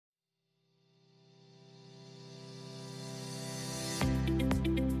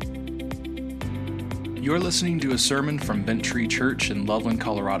You're listening to a sermon from Bent Tree Church in Loveland,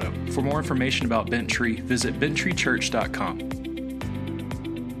 Colorado. For more information about Bent Tree, visit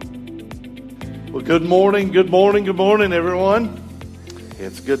benttreechurch.com. Well, good morning, everyone.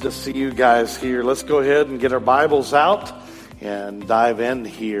 It's good to see you guys here. Let's go ahead and get our Bibles out and dive in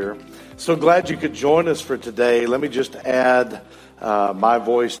here. So glad you could join us for today. Let me just add my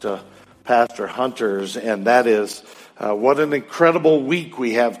voice to Pastor Hunter's, and that is what an incredible week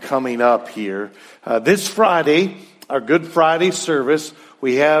we have coming up here. This Friday, our Good Friday service,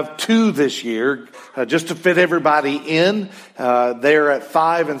 we have two this year, just to fit everybody in. They're at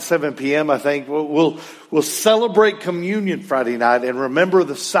 5 and 7 p.m., I think. We'll celebrate communion Friday night and remember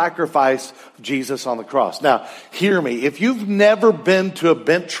the sacrifice of Jesus on the cross. Now, hear me. If you've never been to a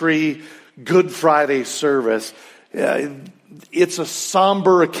Bent Tree Good Friday service, it's a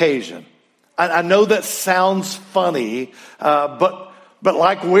somber occasion. I know that sounds funny, but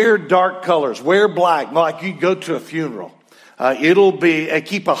like wear dark colors, wear black, like you go to a funeral. It'll be,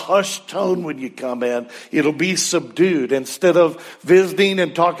 keep a hushed tone when you come in. It'll be subdued. Instead of visiting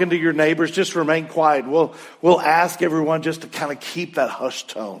and talking to your neighbors, just remain quiet. We'll ask everyone just to kind of keep that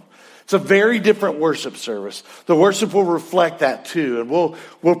hushed tone. It's a very different worship service. The worship will reflect that too. And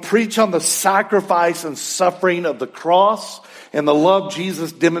we'll preach on the sacrifice and suffering of the cross and the love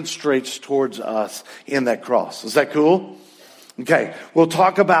Jesus demonstrates towards us in that cross. Is that cool? Okay, we'll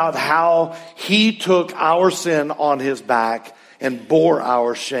talk about how he took our sin on his back and bore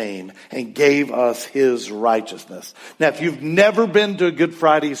our shame and gave us his righteousness. Now, if you've never been to a Good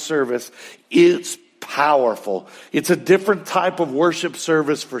Friday service, it's powerful. It's a different type of worship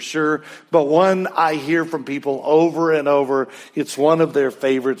service for sure, but one I hear from people over and over. It's one of their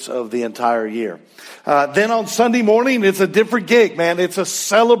favorites of the entire year. Then on Sunday morning, it's a different gig, man. It's a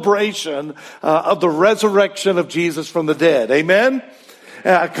celebration of the resurrection of Jesus from the dead. Amen?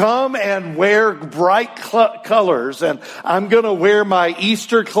 Come and wear bright colors, and I'm going to wear my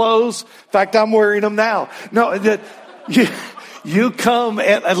Easter clothes. In fact, I'm wearing them now. No, you come,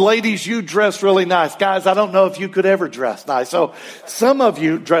 and ladies, you dress really nice. Guys, I don't know if you could ever dress nice. So some of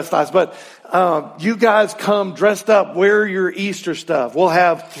you dress nice, but you guys come dressed up, wear your Easter stuff. We'll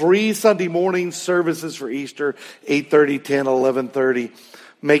have 3 Sunday morning services for Easter, 8:30, 10, 11:30.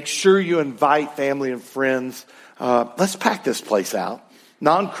 Make sure you invite family and friends. Let's pack this place out.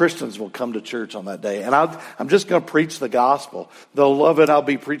 Non-Christians will come to church on that day. And I'm just going to preach the gospel. They'll love it. I'll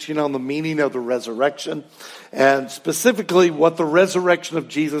be preaching on the meaning of the resurrection and specifically what the resurrection of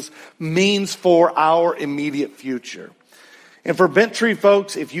Jesus means for our immediate future. And for Bent Tree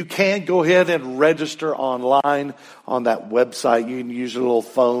folks, if you can, go ahead and register online on that website. You can use your little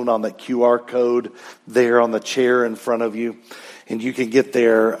phone on that QR code there on the chair in front of you. And you can get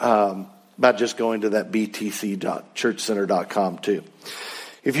there by just going to that btc.churchcenter.com too.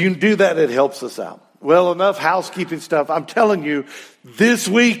 If you can do that, it helps us out. Well, enough housekeeping stuff. I'm telling you, this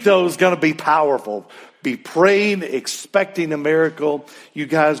week, though, is going to be powerful. Be praying, expecting a miracle. You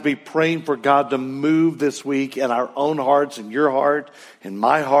guys be praying for God to move this week in our own hearts, in your heart, in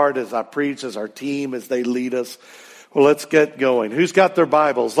my heart as I preach, as our team, as they lead us. Well, let's get going. Who's got their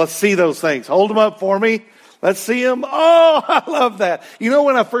Bibles? Let's see those things. Hold them up for me. Let's see them. Oh, I love that. You know,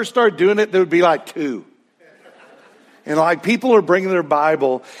 when I first started doing it, there would be like 2. And like people are bringing their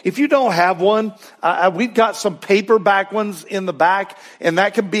Bible. If you don't have one, we've got some paperback ones in the back, and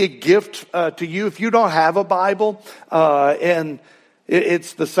that can be a gift to you if you don't have a Bible. And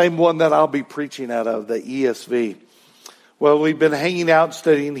it's the same one that I'll be preaching out of, the ESV. Well, we've been hanging out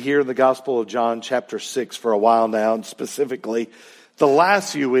studying here in the Gospel of John, chapter 6, for a while now, and specifically the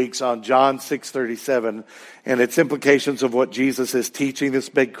last few weeks on John 6:37 and its implications of what Jesus is teaching this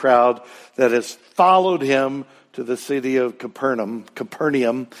big crowd that has followed him to the city of Capernaum.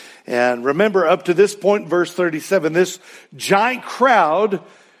 And remember, up to this point, verse 37, this giant crowd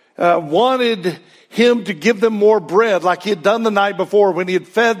wanted him to give them more bread like he had done the night before when he had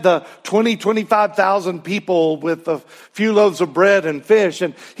fed the 25,000 people with a few loaves of bread and fish.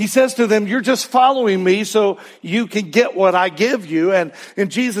 And he says to them, you're just following me so you can get what I give you. And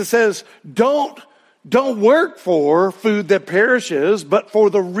Jesus says, Don't work for food that perishes, but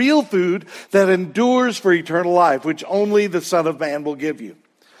for the real food that endures for eternal life, which only the Son of Man will give you.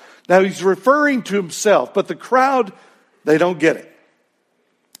 Now he's referring to himself, but the crowd, they don't get it.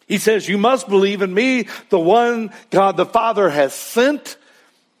 He says, you must believe in me, the one God the Father has sent.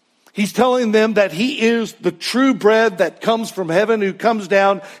 He's telling them that he is the true bread that comes from heaven, who comes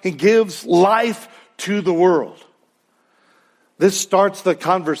down and gives life to the world. This starts the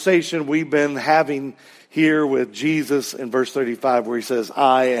conversation we've been having here with Jesus in verse 35, where he says,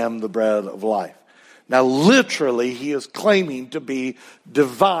 I am the bread of life. Now, literally, he is claiming to be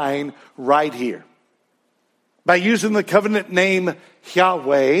divine right here. by using the covenant name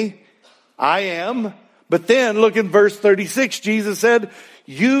Yahweh, I am. But then look in verse 36, Jesus said,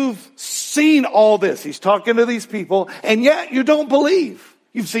 you've seen all this. He's talking to these people, and yet you don't believe.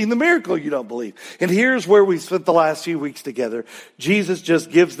 You've seen the miracle, you don't believe. And here's where we spent the last few weeks together. Jesus just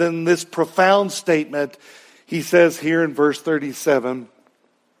gives them this profound statement. He says here in verse 37,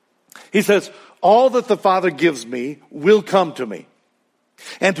 he says, all that the Father gives me will come to me.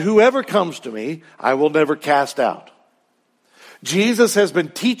 And whoever comes to me, I will never cast out. Jesus has been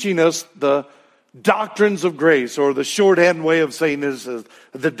teaching us the doctrines of grace, or the shorthand way of saying is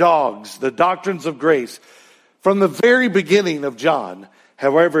the doctrines of grace, from the very beginning of John.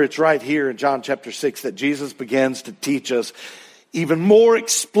 However, it's right here in John chapter 6 that Jesus begins to teach us even more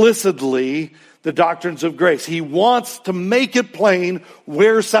explicitly the doctrines of grace. He wants to make it plain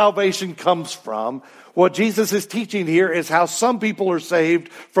where salvation comes from. What Jesus is teaching here is how some people are saved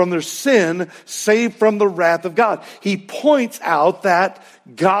from their sin, saved from the wrath of God. He points out that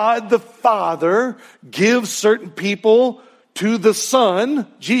God the Father gives certain people to the Son,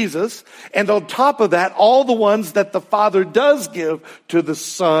 Jesus, and on top of that, all the ones that the Father does give to the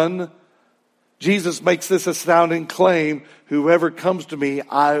Son, Jesus makes this astounding claim, whoever comes to me,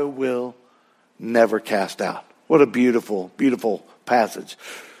 I will never cast out. What a beautiful, beautiful passage.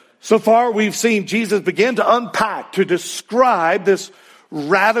 So far, we've seen Jesus begin to unpack, to describe this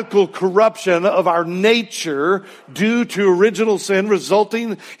radical corruption of our nature due to original sin,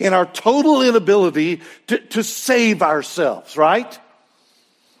 resulting in our total inability to save ourselves, right?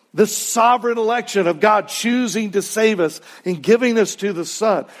 The sovereign election of God choosing to save us and giving us to the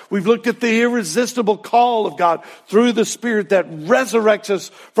Son. We've looked at the irresistible call of God through the Spirit that resurrects us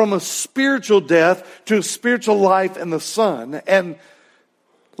from a spiritual death to a spiritual life in the Son. And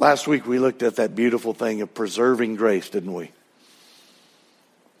last week we looked at that beautiful thing of preserving grace, didn't we?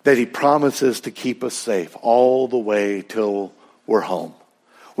 That He promises to keep us safe all the way till we're home.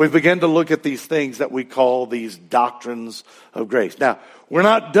 We've begun to look at these things that we call these doctrines of grace. Now, we're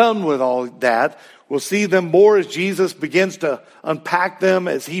not done with all that. We'll see them more as Jesus begins to unpack them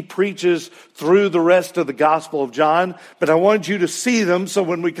as He preaches through the rest of the Gospel of John. But I wanted you to see them so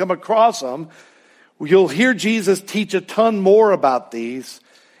when we come across them, you'll hear Jesus teach a ton more about these.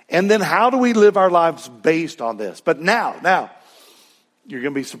 And then how do we live our lives based on this? But now, you're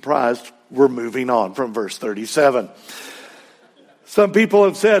going to be surprised. We're moving on from verse 37. Some people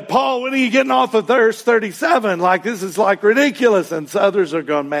have said, Paul, when are you getting off of verse 37? Like, this is like ridiculous. And others are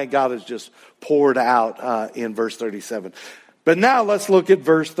going, man, God has just poured out in verse 37. But now let's look at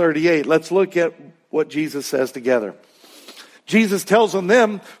verse 38. Let's look at what Jesus says together. Jesus tells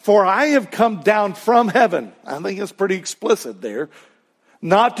them, for I have come down from heaven. I think it's pretty explicit there.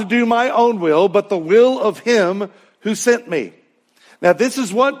 Not to do my own will, but the will of Him who sent me. Now, this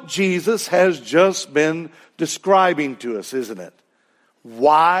is what Jesus has just been describing to us, isn't it?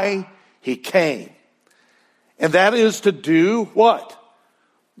 Why He came. And that is to do what?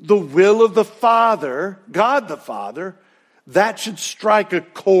 The will of the Father, God the Father, that should strike a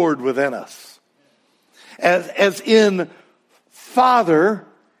chord within us. As in, Father,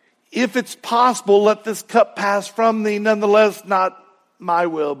 if it's possible, let this cup pass from thee, nonetheless, not my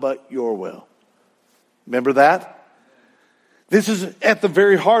will, but your will. Remember that? This is at the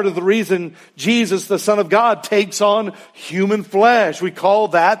very heart of the reason Jesus, the Son of God, takes on human flesh. We call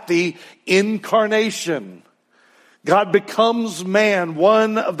that the incarnation. God becomes man.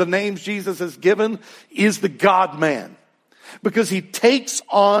 One of the names Jesus has given is the God-man. Because He takes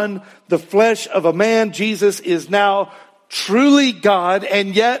on the flesh of a man, Jesus is now truly God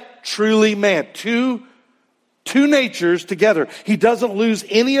and yet truly man. Two natures together. He doesn't lose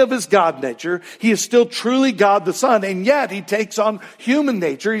any of His God nature. He is still truly God the Son, and yet He takes on human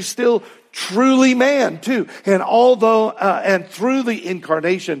nature. He's still truly man too. And and through the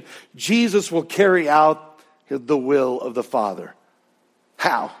incarnation, Jesus will carry out the will of the Father.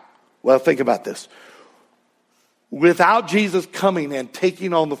 How? Well, think about this. Without Jesus coming and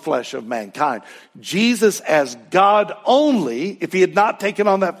taking on the flesh of mankind, Jesus as God only, if He had not taken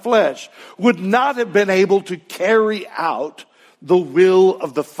on that flesh, would not have been able to carry out the will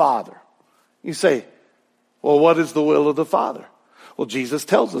of the Father. You say, well, what is the will of the Father? Well, Jesus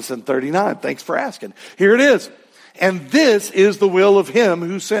tells us in 39. Thanks for asking. Here it is. And this is the will of Him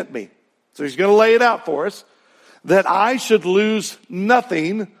who sent me. So He's going to lay it out for us. That I should lose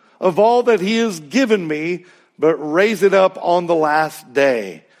nothing of all that He has given me, but raise it up on the last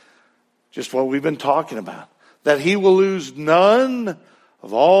day. Just what we've been talking about. That He will lose none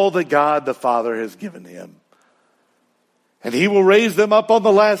of all that God the Father has given Him. And He will raise them up on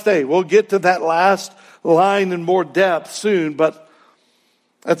the last day. We'll get to that last line in more depth soon, but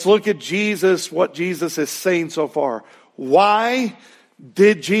Let's look at Jesus, what Jesus is saying so far. Why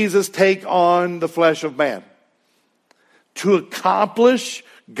did Jesus take on the flesh of man? To accomplish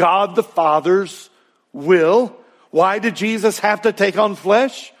God the Father's will. Why did Jesus have to take on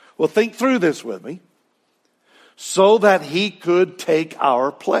flesh? Well, think through this with me. So that he could take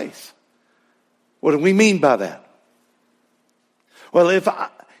our place. What do we mean by that? Well,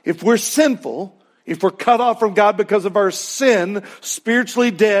 if we're sinful, if we're cut off from God because of our sin,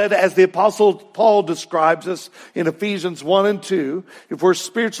 spiritually dead, as the Apostle Paul describes us in Ephesians 1 and 2, if we're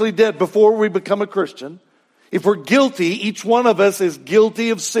spiritually dead before we become a Christian, if we're guilty, each one of us is guilty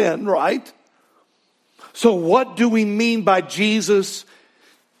of sin, right? So what do we mean by Jesus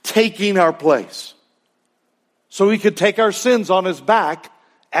taking our place? So he could take our sins on his back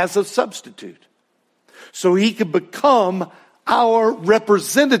as a substitute. So he could become our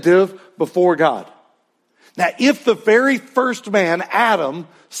representative before God. Now, if the very first man, Adam,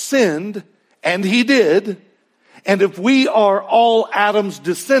 sinned, and he did, and if we are all Adam's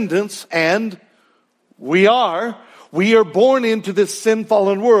descendants, and we are born into this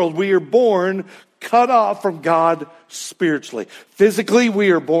sin-fallen world. We are born cut off from God spiritually. Physically,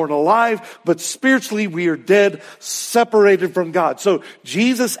 we are born alive, but spiritually, we are dead, separated from God. So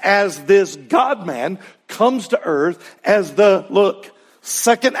Jesus, as this God-man, comes to earth as the,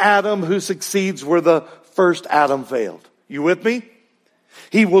 second Adam who succeeds where the first Adam failed. You with me?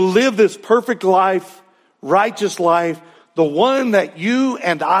 He will live this perfect life, righteous life, the one that you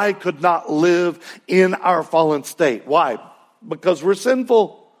and I could not live in our fallen state. Why? Because we're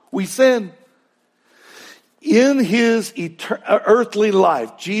sinful. We sin. In his earthly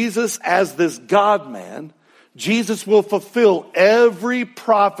life, Jesus, as this God-man, Jesus will fulfill every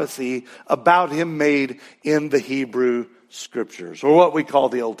prophecy about him made in the Hebrew Scriptures, or what we call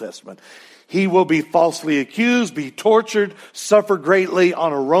the Old Testament. He will be falsely accused, be tortured, suffer greatly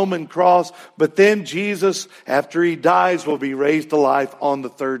on a Roman cross, but then Jesus, after he dies, will be raised to life on the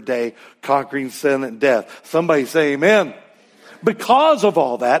third day, conquering sin and death. Somebody say amen. Because of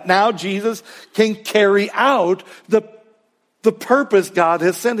all that, now Jesus can carry out the purpose God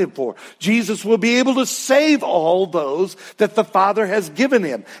has sent him for. Jesus will be able to save all those that the Father has given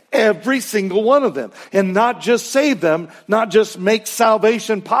him. Every single one of them. And not just save them, not just make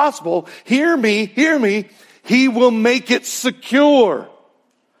salvation possible. Hear me. He will make it secure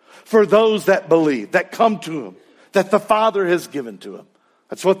for those that believe, that come to him, that the Father has given to him.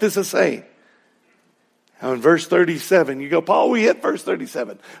 That's what this is saying. Now in verse 37, you go, Paul, we hit verse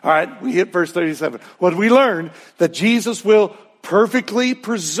 37. All right, we hit verse 37. What we learn, that Jesus will perfectly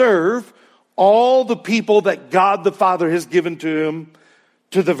preserve all the people that God the Father has given to him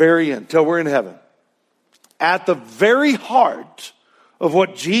to the very end, till we're in heaven. At the very heart of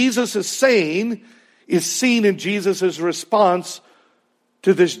what Jesus is saying is seen in Jesus' response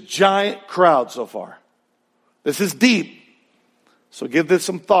to this giant crowd so far. This is deep, so give this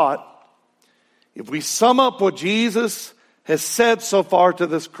some thought. If we sum up what Jesus has said so far to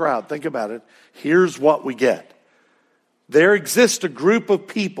this crowd, think about it, here's what we get. There exists a group of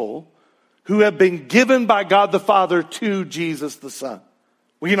people who have been given by God the Father to Jesus the Son.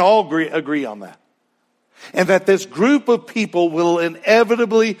 We can all agree on that. And that this group of people will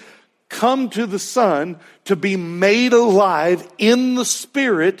inevitably come to the Son to be made alive in the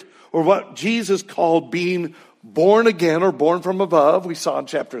Spirit, or what Jesus called being born again or born from above, we saw in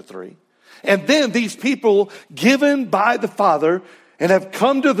chapter 3. And then these people given by the Father and have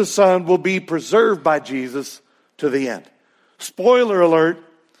come to the Son will be preserved by Jesus to the end. Spoiler alert,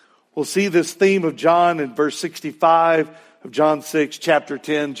 we'll see this theme of John in verse 65 of John 6, chapter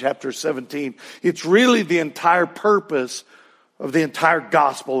 10, chapter 17. It's really the entire purpose of the entire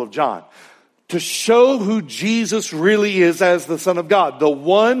Gospel of John. To show who Jesus really is as the Son of God. The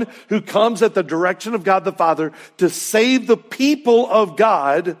one who comes at the direction of God the Father to save the people of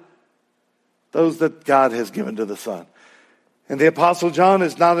God, those that God has given to the Son. And the Apostle John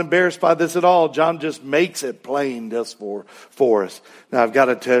is not embarrassed by this at all. John just makes it plain just for us. Now I've got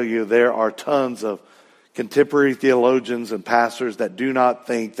to tell you, there are tons of contemporary theologians and pastors that do not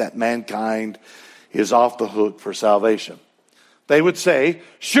think that mankind is off the hook for salvation. They would say,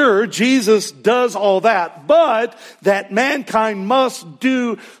 sure, Jesus does all that, but that mankind must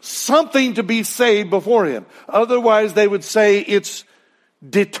do something to be saved before him. Otherwise, they would say it's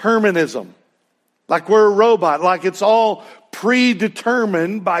determinism. Like we're a robot, like it's all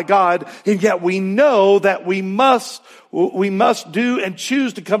predetermined by God, and yet we know that we must do and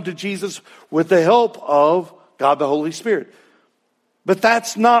choose to come to Jesus with the help of God the Holy Spirit. But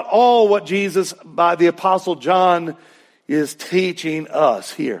that's not all what Jesus, by the Apostle John, is teaching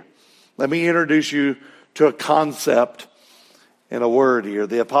us here. Let me introduce you to a concept in a word here.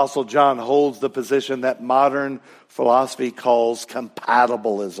 The Apostle John holds the position that modern philosophy calls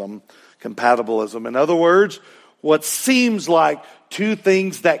compatibilism. Compatibilism. In other words, what seems like two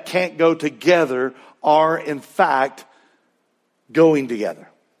things that can't go together are in fact going together.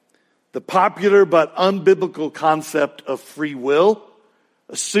 The popular but unbiblical concept of free will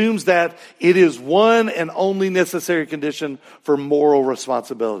assumes that it is one and only necessary condition for moral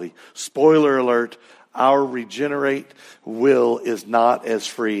responsibility. Spoiler alert, our regenerate will is not as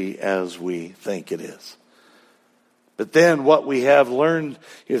free as we think it is. But then what we have learned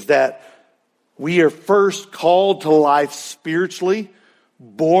is that we are first called to life spiritually,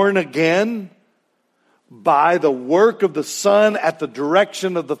 born again by the work of the Son at the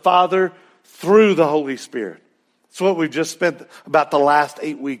direction of the Father through the Holy Spirit. That's what we've just spent about the last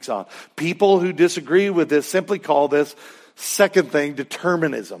 8 weeks on. People who disagree with this simply call this second thing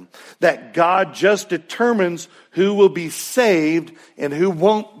determinism. That God just determines who will be saved and who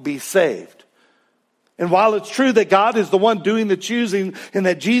won't be saved. And while it's true that God is the one doing the choosing and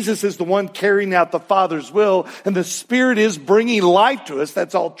that Jesus is the one carrying out the Father's will and the Spirit is bringing life to us,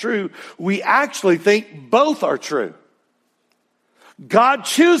 that's all true, we actually think both are true. God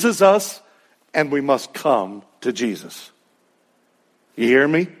chooses us and we must come to Jesus. You hear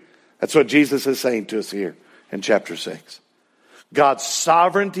me? That's what Jesus is saying to us here in chapter 6. God's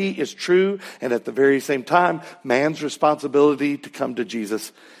sovereignty is true, and at the very same time, man's responsibility to come to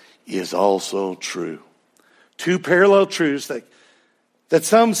Jesus is also true. Two parallel truths that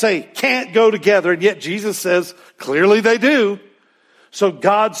some say can't go together, and yet Jesus says clearly they do. So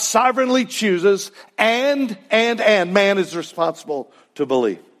God sovereignly chooses, and man is responsible to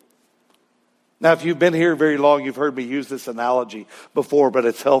believe. Now, if you've been here very long, you've heard me use this analogy before, but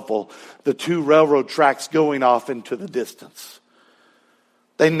it's helpful. The two railroad tracks going off into the distance.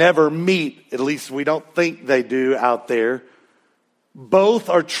 They never meet, at least we don't think they do out there. Both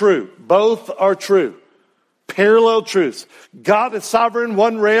are true. Both are true. Parallel truths. God is sovereign,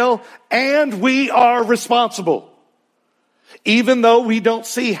 one rail, and we are responsible. Even though we don't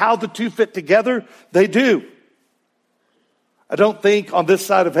see how the two fit together, they do. I don't think on this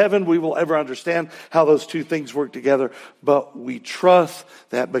side of heaven we will ever understand how those two things work together, but we trust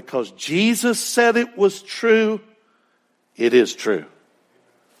that because Jesus said it was true, it is true.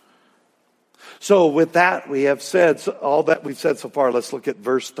 So with that, we have said all that we've said so far. Let's look at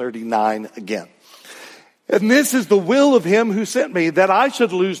verse 39 again. And this is the will of him who sent me, that I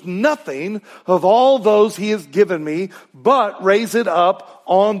should lose nothing of all those he has given me, but raise it up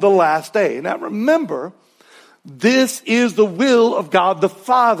on the last day. Now remember, this is the will of God the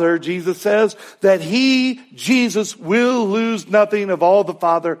Father, Jesus says, that he, Jesus, will lose nothing of all the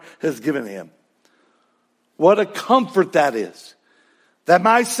Father has given him. What a comfort that is. That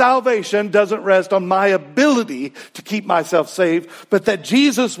my salvation doesn't rest on my ability to keep myself saved, but that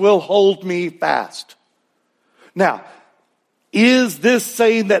Jesus will hold me fast. Now, is this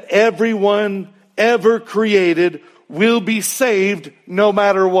saying that everyone ever created will be saved no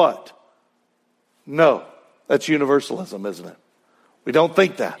matter what? No. That's universalism, isn't it? We don't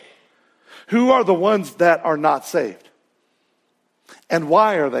think that. Who are the ones that are not saved? And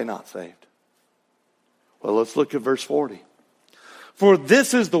why are they not saved? Well, let's look at verse 40. For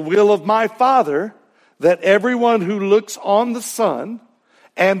this is the will of my Father, that everyone who looks on the Son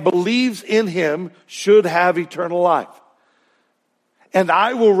and believes in him should have eternal life. And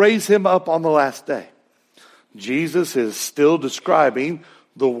I will raise him up on the last day. Jesus is still describing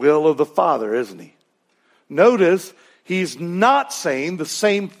the will of the Father, isn't he? Notice he's not saying the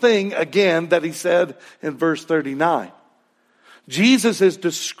same thing again that he said in verse 39. Jesus is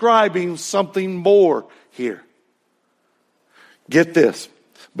describing something more here. Get this,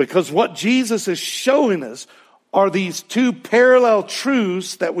 because what Jesus is showing us are these two parallel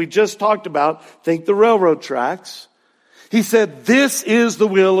truths that we just talked about. Think the railroad tracks. He said, this is the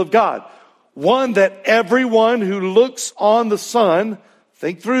will of God. One, that everyone who looks on the Son,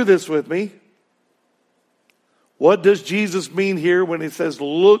 think through this with me. What does Jesus mean here when he says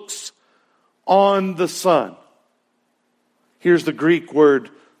looks on the Son? Here's the Greek word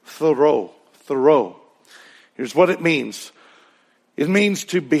thoro. Here's what it means. It means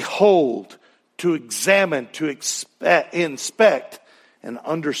to behold, to examine, to inspect, and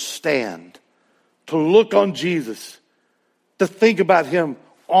understand. To look on Jesus. To think about him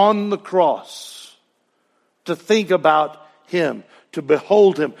on the cross. To think about him. To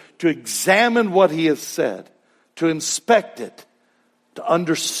behold him. To examine what he has said. To inspect it. To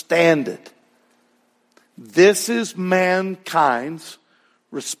understand it. This is mankind's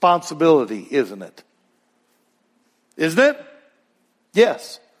responsibility, isn't it? Isn't it?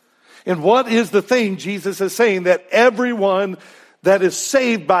 Yes. And what is the thing Jesus is saying? That everyone that is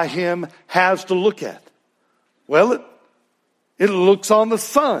saved by him has to look at? Well, it looks on the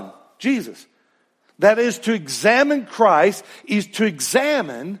Son, Jesus. That is, to examine Christ is to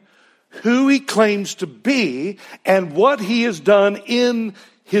examine who he claims to be and what he has done in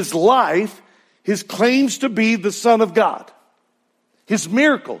his life. His claims to be the Son of God. His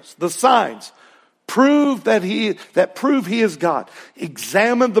miracles, the signs, prove prove he is God.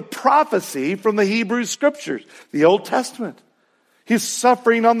 Examine the prophecy from the Hebrew Scriptures, the Old Testament. His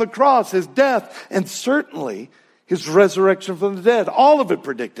suffering on the cross, his death, and certainly his resurrection from the dead. All of it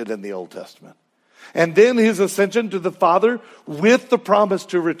predicted in the Old Testament. And then his ascension to the Father with the promise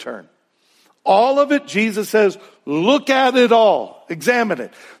to return. All of it, Jesus says, look at it all. Examine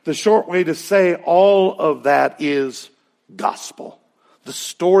it. The short way to say all of that is gospel. The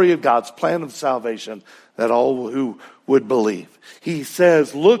story of God's plan of salvation that all who would believe. He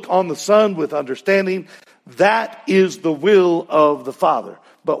says, look on the Son with understanding. That is the will of the Father.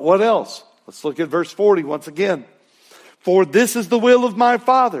 But what else? Let's look at verse 40 once again. For this is the will of my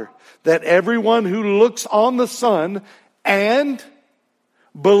Father, that everyone who looks on the Son and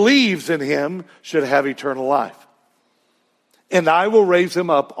believes in him should have eternal life. And I will raise him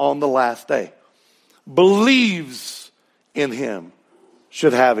up on the last day. Believes in him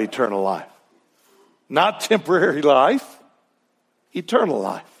should have eternal life. Not temporary life, eternal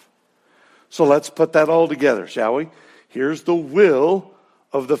life. So let's put that all together, shall we? Here's the will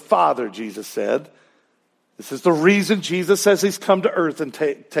of the Father, Jesus said. This is the reason Jesus says he's come to earth and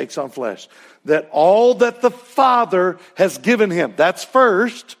takes on flesh. That all that the Father has given him, that's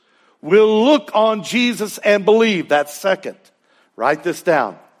first, will look on Jesus and believe. That's second. Write this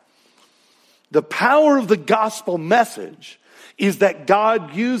down. The power of the gospel message is that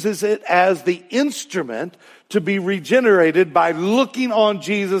God uses it as the instrument to be regenerated by looking on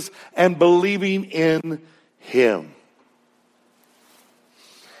Jesus and believing in him.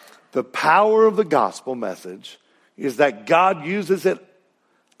 The power of the gospel message is that God uses it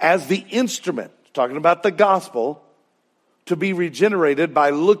as the instrument, talking about the gospel, to be regenerated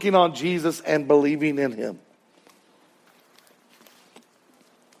by looking on Jesus and believing in him.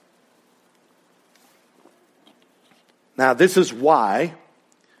 Now, this is why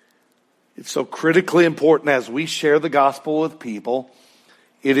it's so critically important as we share the gospel with people.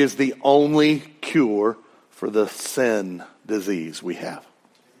 It is the only cure for the sin disease we have.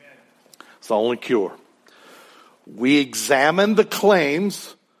 It's the only cure. We examine the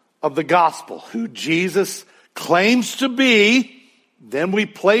claims of the gospel, who Jesus claims to be, then we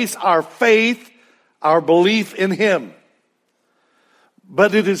place our faith, our belief in him.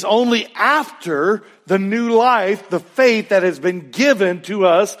 But it is only after the new life, the faith that has been given to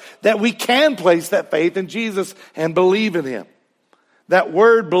us, that we can place that faith in Jesus and believe in him. That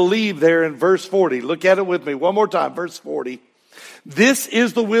word believe there in verse 40. Look at it with me one more time, verse 40. This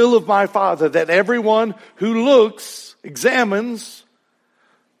is the will of my Father, that everyone who looks, examines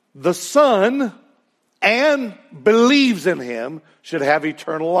the Son and believes in him should have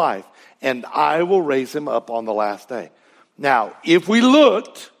eternal life. And I will raise him up on the last day. Now, if we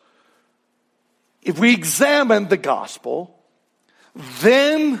examined the gospel,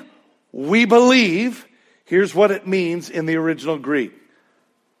 then we believe. Here's what it means in the original Greek.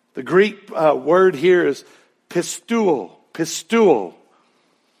 The Greek word here is pisteuo. Pisteuo.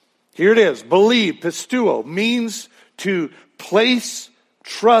 Here it is. Believe. Pisteuo means to place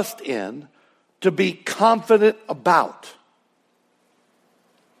trust in, to be confident about.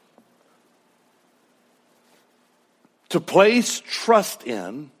 To place trust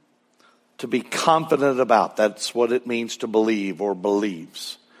in, to be confident about. That's what it means to believe or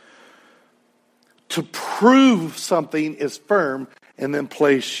believes. To prove something is firm and then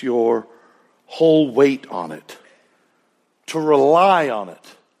place your whole weight on it. To rely on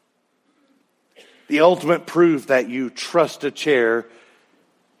it. The ultimate proof that you trust a chair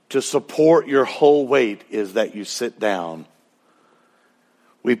to support your whole weight is that you sit down.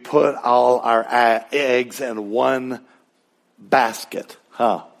 We put all our eggs in one basket.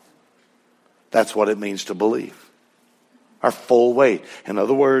 That's what it means to believe. Our full weight. In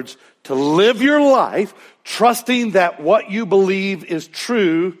other words, to live your life trusting that what you believe is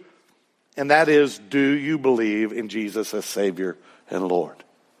true, and that is, do you believe in Jesus as Savior and Lord?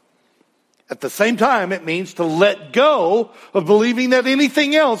 At the same time, it means to let go of believing that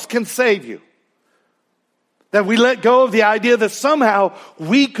anything else can save you. That we let go of the idea that somehow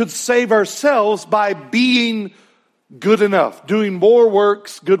we could save ourselves by being good enough, doing more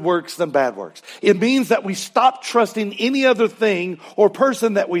works, good works than bad works. It means that we stop trusting any other thing or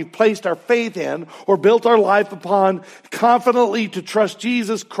person that we've placed our faith in or built our life upon, confidently to trust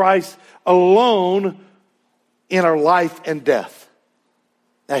Jesus Christ alone in our life and death.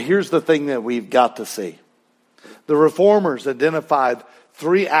 Now here's the thing that we've got to see. The Reformers identified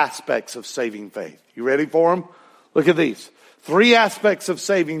 3 aspects of saving faith. You ready for them? Look at these. 3 aspects of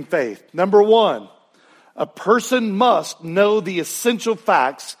saving faith. Number 1, a person must know the essential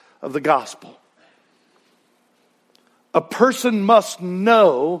facts of the gospel. A person must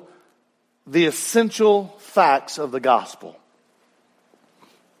know the essential facts of the gospel.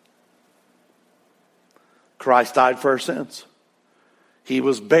 Christ died for our sins. He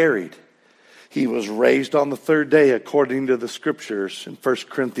was buried. He was raised on the 3rd day according to the scriptures in 1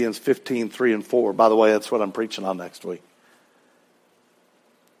 Corinthians 15, 3 and 4. By the way, that's what I'm preaching on next week.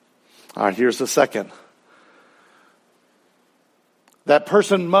 All right, here's the second. That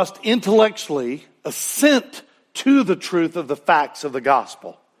person must intellectually assent to the truth of the facts of the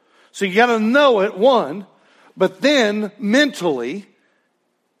gospel. So you got to know it, one, but then mentally,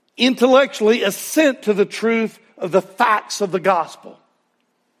 intellectually assent to the truth of the facts of the gospel.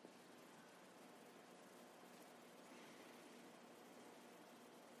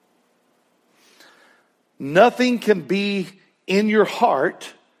 Nothing can be in your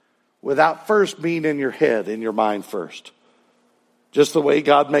heart without first being in your head, in your mind first. Just the way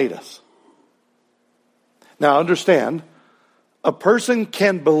God made us. Now understand, a person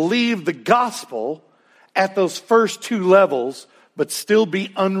can believe the gospel at those first 2 levels, but still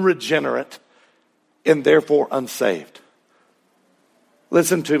be unregenerate and therefore unsaved.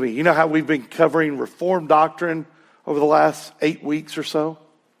 Listen to me. You know how we've been covering Reformed doctrine over the last 8 weeks or so?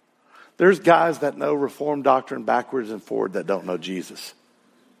 There's guys that know Reformed doctrine backwards and forward that don't know Jesus.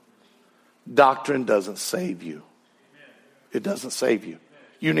 Doctrine doesn't save you. It doesn't save you.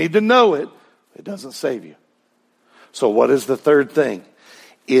 You need to know it. It doesn't save you. So what is the third thing?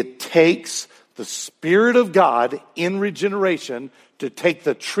 It takes the Spirit of God in regeneration to take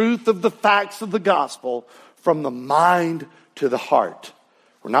the truth of the facts of the gospel from the mind to the heart.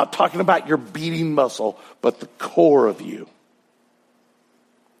 We're not talking about your beating muscle, but the core of you.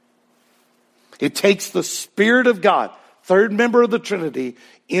 It takes the Spirit of God, third member of the Trinity,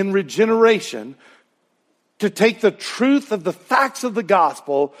 in regeneration to take the truth of the facts of the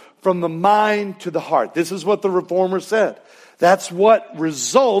gospel from the mind to the heart. This is what the Reformer said. That's what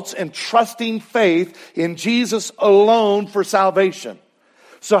results in trusting faith in Jesus alone for salvation.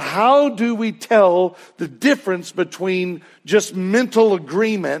 So how do we tell the difference between just mental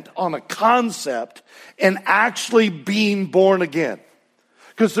agreement on a concept and actually being born again?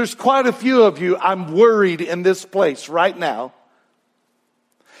 Because there's quite a few of you, I'm worried in this place right now,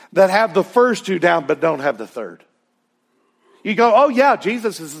 that have the first 2 down but don't have the third. You go, oh yeah,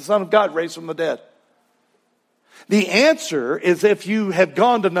 Jesus is the Son of God raised from the dead. The answer is, if you have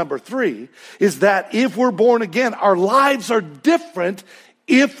gone to number 3, is that if we're born again, our lives are different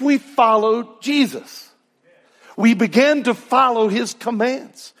if we follow Jesus. We begin to follow His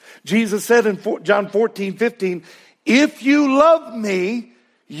commands. Jesus said in John 14, 15, if you love me,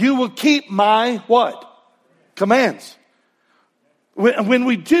 you will keep my what? Commands. When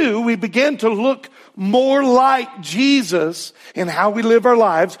we do, we begin to look more like Jesus in how we live our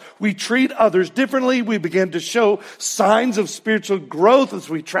lives. We treat others differently. We begin to show signs of spiritual growth as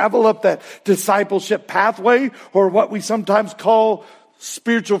we travel up that discipleship pathway, or what we sometimes call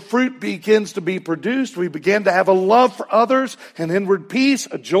spiritual fruit begins to be produced. We begin to have a love for others, an inward peace,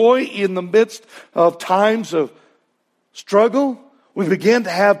 a joy in the midst of times of struggle. We begin to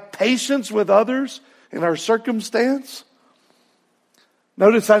have patience with others in our circumstance.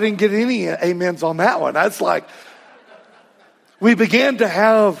 Notice I didn't get any amens on that one. That's like, we began to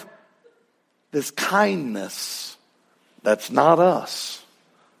have this kindness that's not us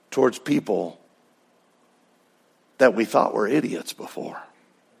towards people that we thought were idiots before.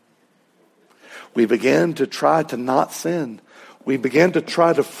 We began to try to not sin. We began to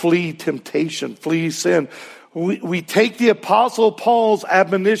try to flee temptation, flee sin. We take the Apostle Paul's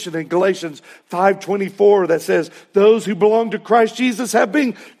admonition in Galatians 5:24 that says, those who belong to Christ Jesus have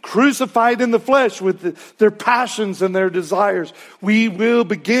been crucified in the flesh with their passions and their desires. We will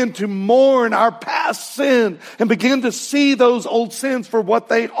begin to mourn our past sin and begin to see those old sins for what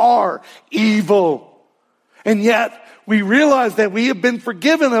they are, evil. And yet we realize that we have been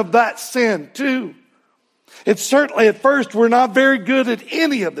forgiven of that sin too. It's certainly at first we're not very good at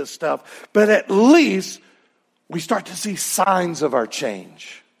any of this stuff, but at least we start to see signs of our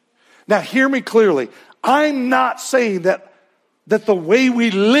change. Now, hear me clearly. I'm not saying that the way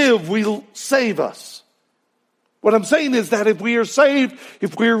we live will save us. What I'm saying is that if we are saved,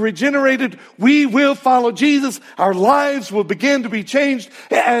 if we're regenerated, we will follow Jesus. Our lives will begin to be changed.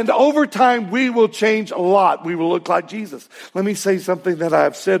 And over time, we will change a lot. We will look like Jesus. Let me say something that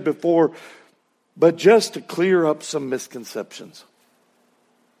I've said before, but just to clear up some misconceptions.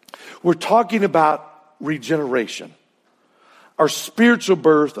 We're talking about regeneration, our spiritual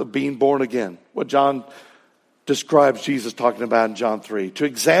birth of being born again. What John describes Jesus talking about in John 3. To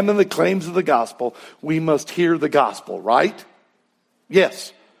examine the claims of the gospel, we must hear the gospel, right?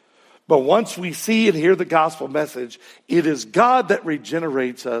 Yes. But once we see and hear the gospel message, it is God that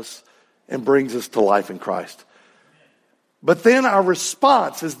regenerates us and brings us to life in Christ. But then our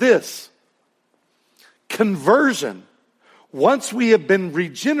response is this: conversion. Once we have been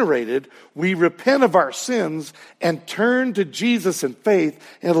regenerated, we repent of our sins and turn to Jesus in faith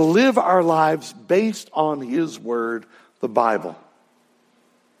and live our lives based on His Word, the Bible.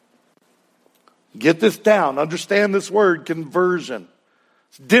 Get this down. Understand this word, conversion.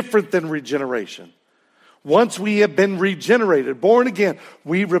 It's different than regeneration. Once we have been regenerated, born again,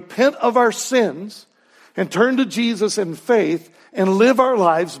 we repent of our sins and turn to Jesus in faith and live our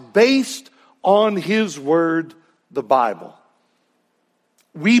lives based on His Word, the Bible.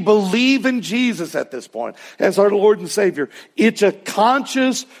 We believe in Jesus at this point as our Lord and Savior. It's a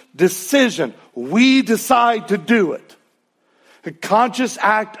conscious decision. We decide to do it. A conscious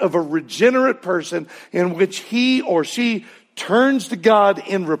act of a regenerate person in which he or she turns to God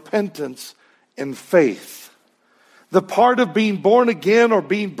in repentance and faith. The part of being born again or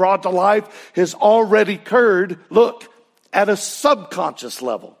being brought to life has already occurred, look, at a subconscious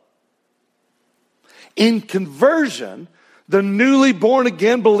level. In conversion, the newly born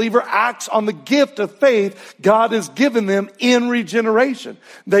again believer acts on the gift of faith God has given them in regeneration.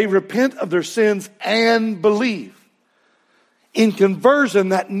 They repent of their sins and believe. In conversion,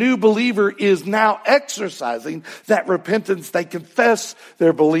 that new believer is now exercising that repentance. They confess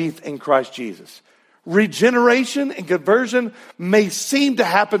their belief in Christ Jesus. Regeneration and conversion may seem to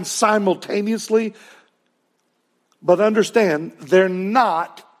happen simultaneously, but understand they're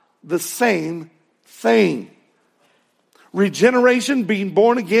not the same thing. Regeneration, being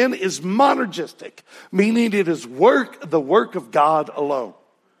born again, is monergistic, meaning it is the work of God alone.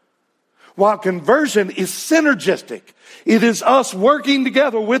 While conversion is synergistic, it is us working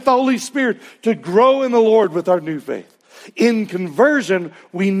together with the Holy Spirit to grow in the Lord with our new faith. In conversion,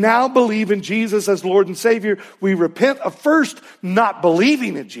 we now believe in Jesus as Lord and Savior. We repent of first not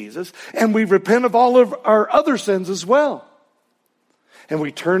believing in Jesus, and we repent of all of our other sins as well. And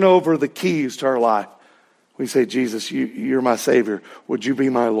we turn over the keys to our life. We say, Jesus, you're my Savior. Would you be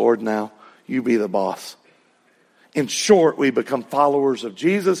my Lord now? You be the boss. In short, we become followers of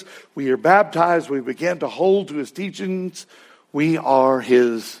Jesus. We are baptized. We begin to hold to His teachings. We are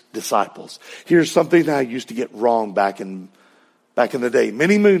His disciples. Here's something that I used to get wrong back in the day,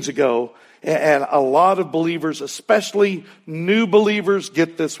 many moons ago. And a lot of believers, especially new believers,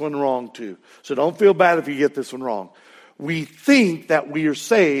 get this one wrong too. So don't feel bad if you get this one wrong. We think that we are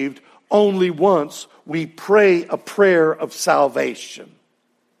saved only once we pray a prayer of salvation.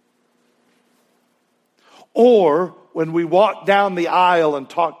 Or when we walk down the aisle and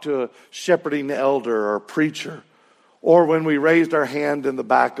talk to a shepherding elder or a preacher. Or when we raised our hand in the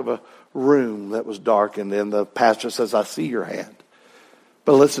back of a room that was darkened and the pastor says, I see your hand.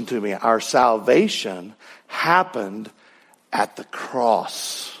 But listen to me, our salvation happened at the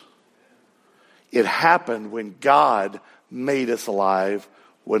cross. It happened when God made us alive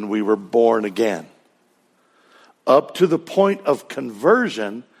when we were born again. Up to the point of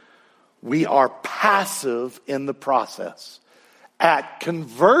conversion, we are passive in the process. At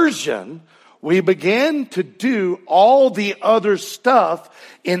conversion, we begin to do all the other stuff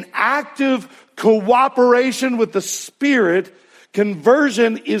in active cooperation with the Spirit.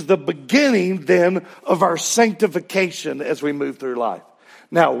 Conversion is the beginning then of our sanctification as we move through life.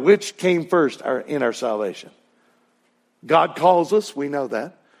 Now, which came first in our salvation? God calls us, we know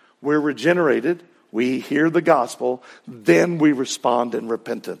that. We're regenerated. We hear the gospel. Then we respond in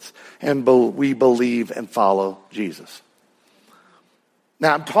repentance. And we believe and follow Jesus.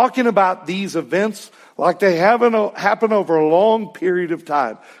 Now, I'm talking about these events like they happen over a long period of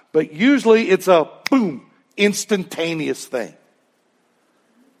time. But usually it's a boom, instantaneous thing.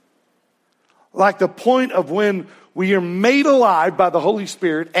 Like the point of when we are made alive by the Holy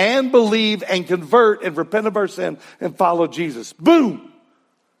Spirit and believe and convert and repent of our sin and follow Jesus. Boom.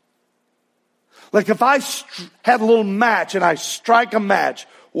 Like if I had a little match and I strike a match,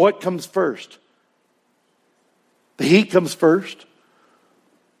 what comes first? The heat comes first.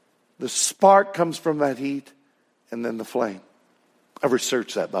 The spark comes from that heat, and then the flame. I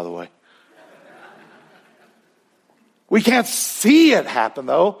researched that, by the way. We can't see it happen,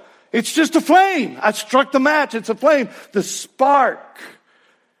 though. It's just a flame. I struck the match. It's a flame. The spark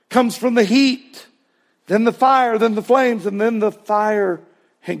comes from the heat, then the fire, then the flames, and then the fire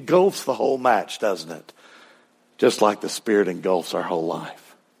engulfs the whole match, doesn't it? Just like the Spirit engulfs our whole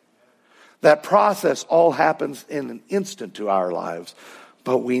life. That process all happens in an instant to our lives.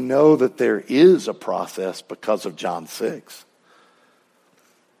 But we know that there is a process because of John 6.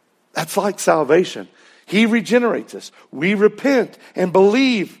 That's like salvation. He regenerates us. We repent and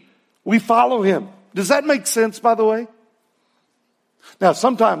believe. We follow him. Does that make sense, by the way? Now,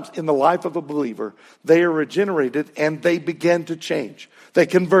 sometimes in the life of a believer, they are regenerated and they begin to change. They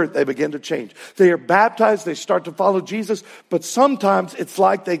convert, they begin to change. They are baptized, they start to follow Jesus, but sometimes it's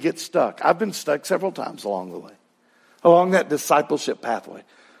like they get stuck. I've been stuck several times along the way, along that discipleship pathway.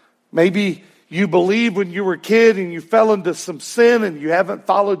 Maybe you believed when you were a kid and you fell into some sin and you haven't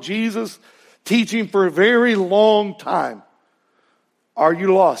followed Jesus' teaching for a very long time. Are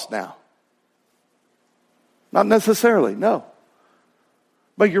you lost now? Not necessarily, no.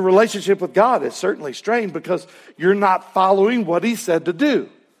 But your relationship with God is certainly strained because you're not following what he said to do.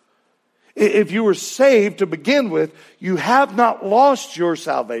 If you were saved to begin with, you have not lost your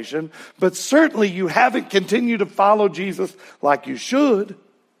salvation, but certainly you haven't continued to follow Jesus like you should.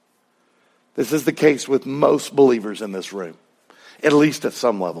 This is the case with most believers in this room, at least at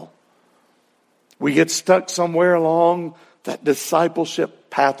some level. We get stuck somewhere along that discipleship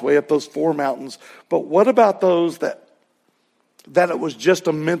pathway up those 4 mountains. But what about those that it was just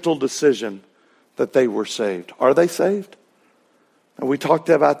a mental decision that they were saved? Are they saved? And we talked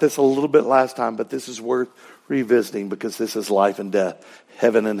about this a little bit last time, but this is worth revisiting because this is life and death,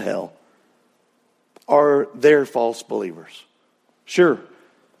 heaven and hell. Are there false believers? Sure.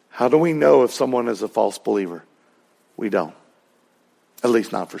 How do we know if someone is a false believer? We don't. At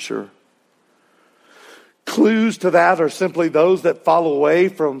least not for sure. Clues to that are simply those that fall away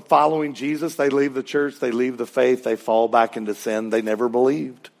from following Jesus. They leave the church, they leave the faith, they fall back into sin. They never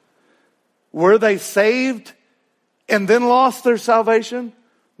believed. Were they saved and then lost their salvation?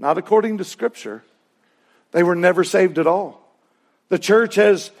 Not according to Scripture. They were never saved at all. The church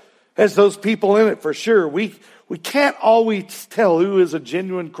has those people in it for sure. We can't always tell who is a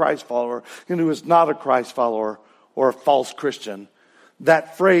genuine Christ follower and who is not a Christ follower or a false Christian.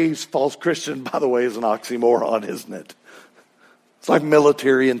 That phrase, false Christian, by the way, is an oxymoron, isn't it? It's like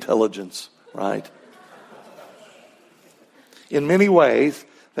military intelligence, right? In many ways,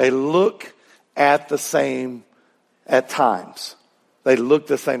 they look at the same at times. They look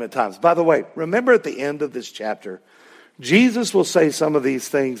the same at times. By the way, remember at the end of this chapter, Jesus will say some of these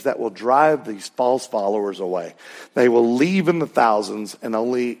things that will drive these false followers away. They will leave in the thousands and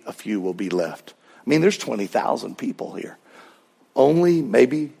only a few will be left. I mean, there's 20,000 people here. Only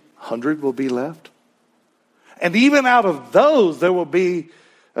maybe 100 will be left. And even out of those, there will be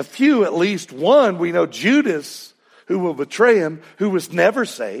a few, at least one. We know Judas, who will betray him, who was never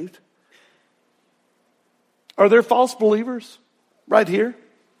saved. Are there false believers right here?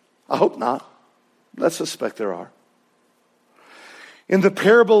 I hope not. Let's suspect there are. In the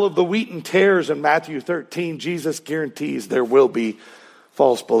parable of the wheat and tares in Matthew 13, Jesus guarantees there will be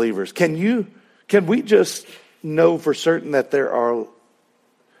false believers. Can we just know for certain that they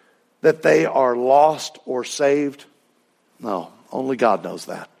are lost or saved? No, only God knows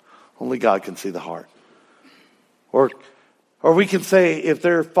that. Only God can see the heart. Or we can say, if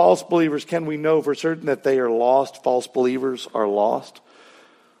they're false believers, can we know for certain that they are lost? False believers are lost.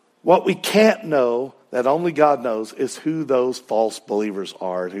 What we can't know, that only God knows, is who those false believers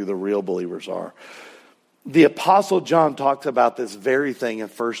are and who the real believers are. The Apostle John talks about this very thing in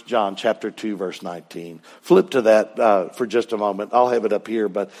 1 John chapter 2, verse 19. Flip to that for just a moment. I'll have it up here.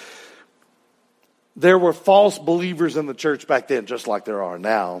 But there were false believers in the church back then, just like there are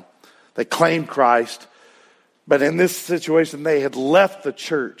now. They claimed Christ. But in this situation, they had left the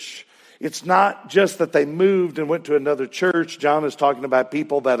church. It's not just that they moved and went to another church. John is talking about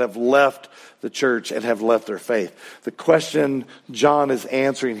people that have left the church and have left their faith. The question John is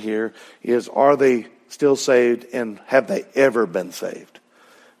answering here is, are they still saved, and have they ever been saved?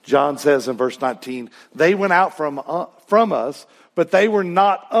 John says in verse 19, they went out from us, but they were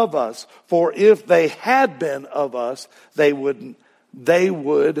not of us. For if they had been of us, they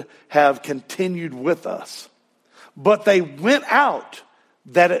would have continued with us. But they went out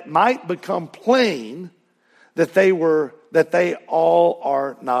that it might become plain that they all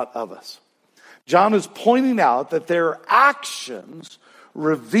are not of us. John is pointing out that their actions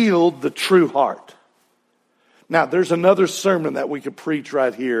revealed the true heart. Now, there's another sermon that we could preach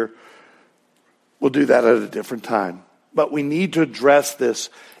right here. We'll do that at a different time. But we need to address this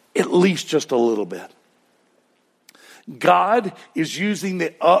at least just a little bit. God is using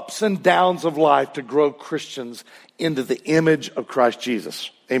the ups and downs of life to grow Christians into the image of Christ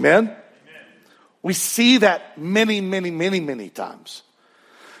Jesus. Amen? Amen. We see that many, many, many, many times.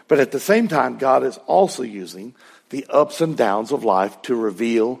 But at the same time, God is also using the ups and downs of life to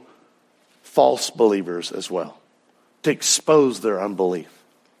reveal false believers as well, to expose their unbelief.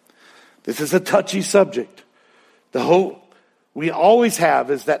 This is a touchy subject. The hope we always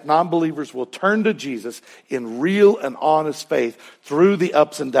have is that non-believers will turn to Jesus in real and honest faith through the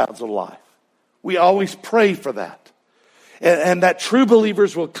ups and downs of life. We always pray for that. And that true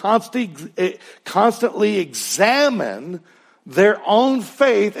believers will constantly examine their own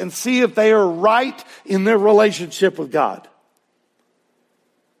faith and see if they are right in their relationship with God.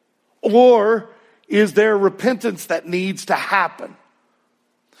 Or is there repentance that needs to happen?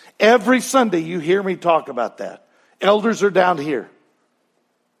 Every Sunday you hear me talk about that. Elders are down here.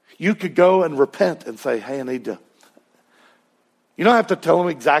 You could go and repent and say, hey, I need to. You don't have to tell them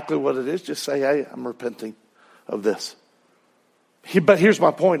exactly what it is. Just say, hey, I'm repenting of this. But here's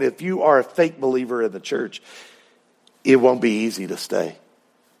my point. If you are a fake believer in the church, it won't be easy to stay.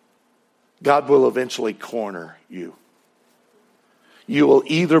 God will eventually corner you. You will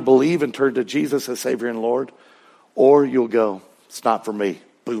either believe and turn to Jesus as Savior and Lord, or you'll go, it's not for me.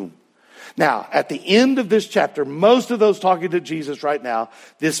 Boom. Now, at the end of this chapter, most of those talking to Jesus right now,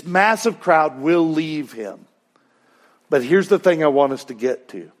 this massive crowd will leave him. But here's the thing I want us to get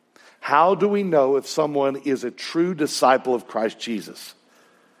to. How do we know if someone is a true disciple of Christ Jesus?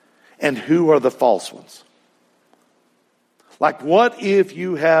 And who are the false ones? Like, what if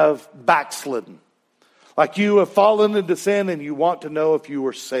you have backslidden? Like you have fallen into sin and you want to know if you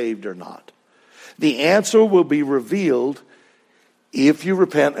were saved or not. The answer will be revealed if you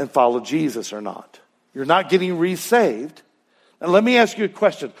repent and follow Jesus or not. You're not getting re-saved. Now let me ask you a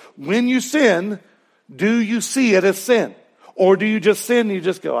question. When you sin, do you see it as sin? Or do you just sin and you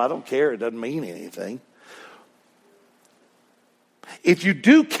just go, I don't care, it doesn't mean anything? If you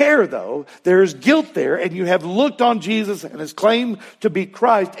do care, though, there is guilt there, and you have looked on Jesus and his claim to be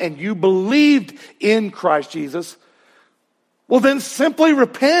Christ, and you believed in Christ Jesus, well, then simply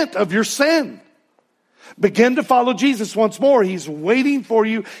repent of your sin. Begin to follow Jesus once more. He's waiting for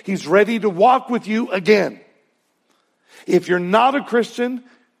you. He's ready to walk with you again. If you're not a Christian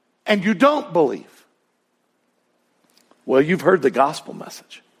and you don't believe, well, you've heard the gospel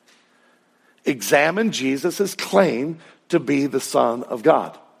message. Examine Jesus' claim to be the Son of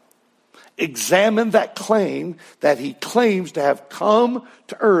God. Examine that claim that he claims to have come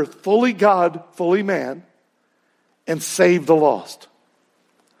to earth, fully God, fully man, and save the lost.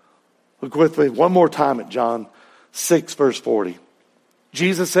 Look with me one more time at John 6, verse 40.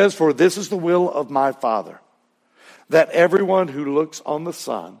 Jesus says, for this is the will of my Father, that everyone who looks on the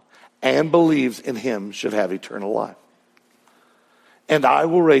Son and believes in him should have eternal life. And I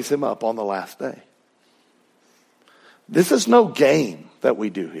will raise him up on the last day. This is no game that we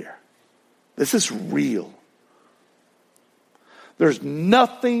do here. This is real. There's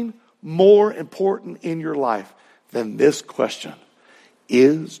nothing more important in your life than this question.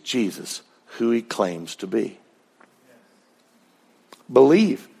 Is Jesus who he claims to be?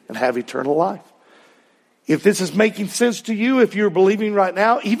 Believe and have eternal life. If this is making sense to you, if you're believing right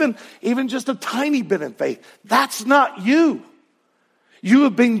now, even just a tiny bit in faith, that's not you. You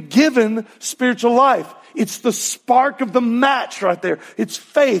have been given spiritual life. It's the spark of the match right there. It's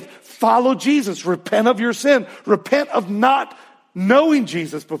faith. Follow Jesus. Repent of your sin. Repent of not knowing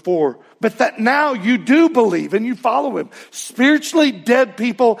Jesus before, but that now you do believe and you follow him. Spiritually dead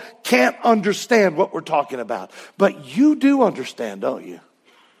people can't understand what we're talking about. But you do understand, don't you?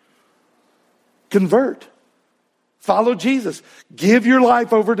 Convert. Follow Jesus. Give your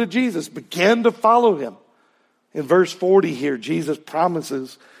life over to Jesus. Begin to follow him. In verse 40 here, Jesus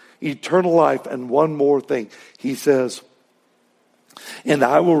promises eternal life, and one more thing. He says, and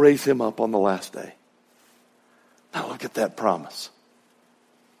I will raise him up on the last day. Now look at that promise.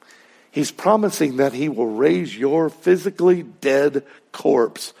 He's promising that he will raise your physically dead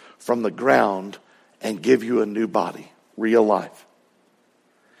corpse from the ground and give you a new body, real life.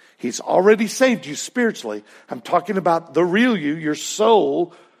 He's already saved you spiritually. I'm talking about the real you, your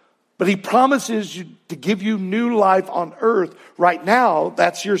soul. But he promises you to give you new life on earth right now.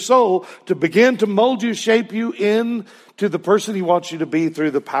 That's your soul, to begin to mold you, shape you into the person he wants you to be through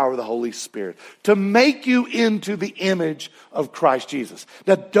the power of the Holy Spirit. To make you into the image of Christ Jesus.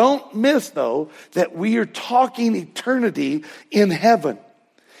 Now don't miss, though, that we are talking eternity in heaven.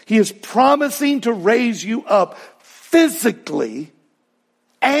 He is promising to raise you up physically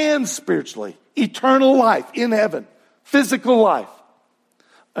and spiritually. Eternal life in heaven. Physical life.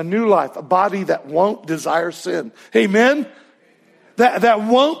 A new life, a body that won't desire sin. Amen? That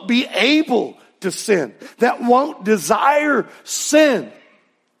won't be able to sin. That won't desire sin.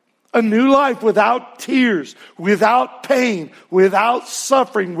 A new life without tears, without pain, without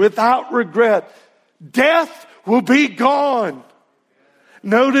suffering, without regret. Death will be gone.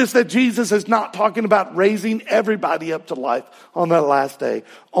 Notice that Jesus is not talking about raising everybody up to life on that last day.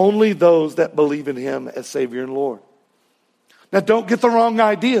 Only those that believe in him as Savior and Lord. Now don't get the wrong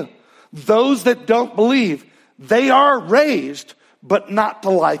idea. Those that don't believe, they are raised, but not to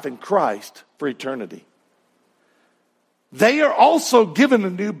life in Christ for eternity. They are also given a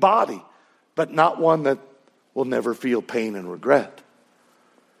new body, but not one that will never feel pain and regret.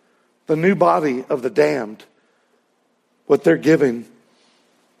 The new body of the damned, what they're given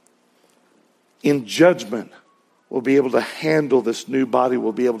in judgment, will be able to handle, this new body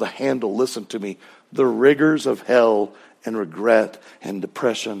will be able to handle, listen to me, the rigors of hell and regret and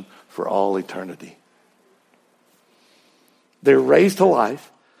depression for all eternity. They're raised to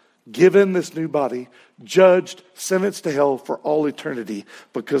life, given this new body, judged, sentenced to hell for all eternity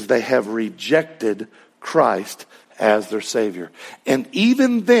because they have rejected Christ as their Savior. And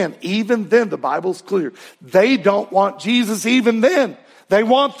even then, the Bible's clear. They don't want Jesus even then. They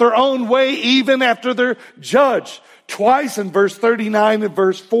want their own way even after they're judged. Twice in verse 39 and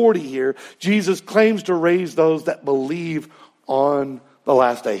verse 40 here, Jesus claims to raise those that believe on the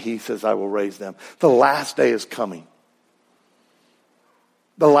last day. He says, I will raise them. The last day is coming.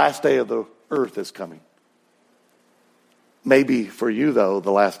 The last day of the earth is coming. Maybe for you, though,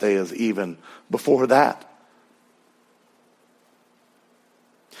 the last day is even before that.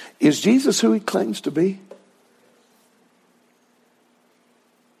 Is Jesus who he claims to be?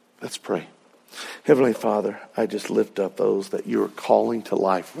 Let's pray. Heavenly Father, I just lift up those that you are calling to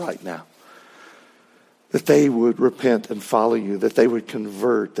life right now. That they would repent and follow you, that they would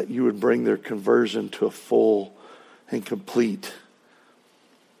convert, that you would bring their conversion to a full and complete.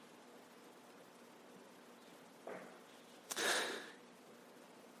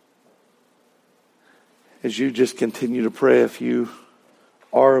 As you just continue to pray, if you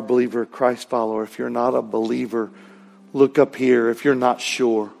are a believer, a Christ follower, if you're not a believer, look up here if you're not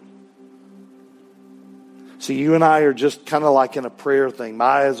sure. See, you and I are just kind of like in a prayer thing. My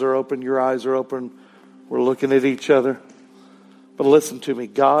eyes are open, your eyes are open. We're looking at each other. But listen to me,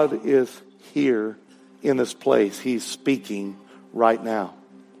 God is here in this place. He's speaking right now.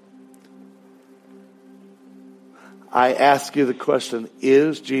 I ask you the question,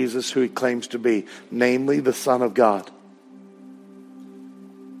 is Jesus who he claims to be, namely the Son of God?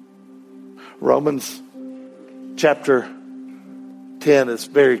 Romans chapter 10 is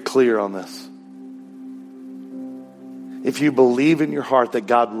very clear on this. If you believe in your heart that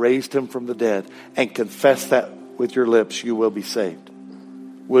God raised him from the dead and confess that with your lips, you will be saved.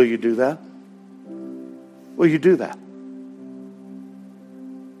 Will you do that? Will you do that?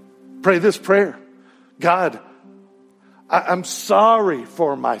 Pray this prayer. God, I'm sorry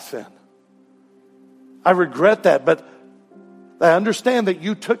for my sin. I regret that, but I understand that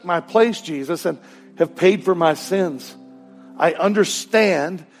you took my place, Jesus, and have paid for my sins. I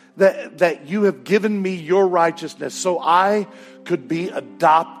understand that you have given me your righteousness so I could be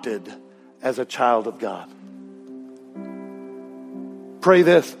adopted as a child of God. Pray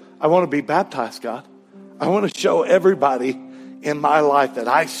this. I want to be baptized, God. I want to show everybody in my life that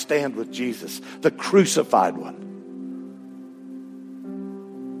I stand with Jesus, the crucified one.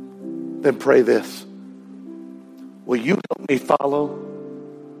 Then pray this. Will you help me follow?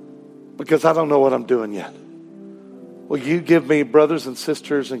 Because I don't know what I'm doing yet. Will you give me brothers and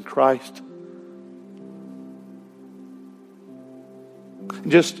sisters in Christ?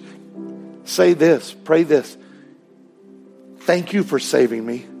 Just say this, pray this. Thank you for saving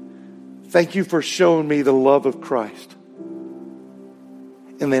me. Thank you for showing me the love of Christ.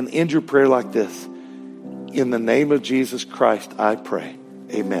 And then end your prayer like this. In the name of Jesus Christ, I pray.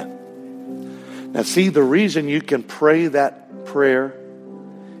 Amen. Now see, the reason you can pray that prayer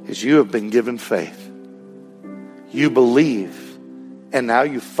is you have been given faith. You believe, and now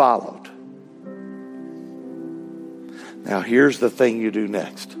you followed. Now here's the thing you do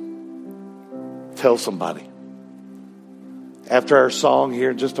next. Tell somebody. After our song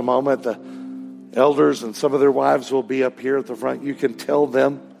here in just a moment, the elders and some of their wives will be up here at the front. You can tell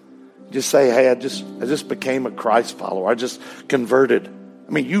them, just say, hey, I just became a Christ follower. I just converted.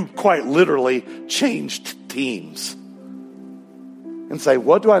 I mean, you quite literally changed teams. And say,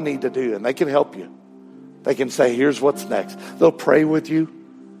 what do I need to do? And they can help you. They can say, here's what's next. They'll pray with you.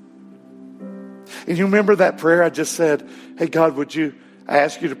 And you remember that prayer I just said, hey, God, I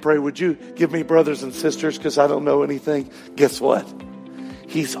ask you to pray, would you give me brothers and sisters because I don't know anything? Guess what?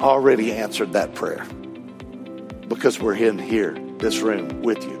 He's already answered that prayer because we're in here, this room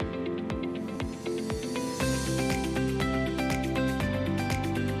with you.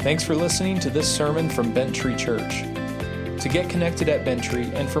 Thanks for listening to this sermon from Bent Tree Church. To get connected at Bent Tree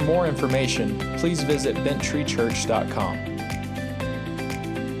and for more information, please visit benttreechurch.com.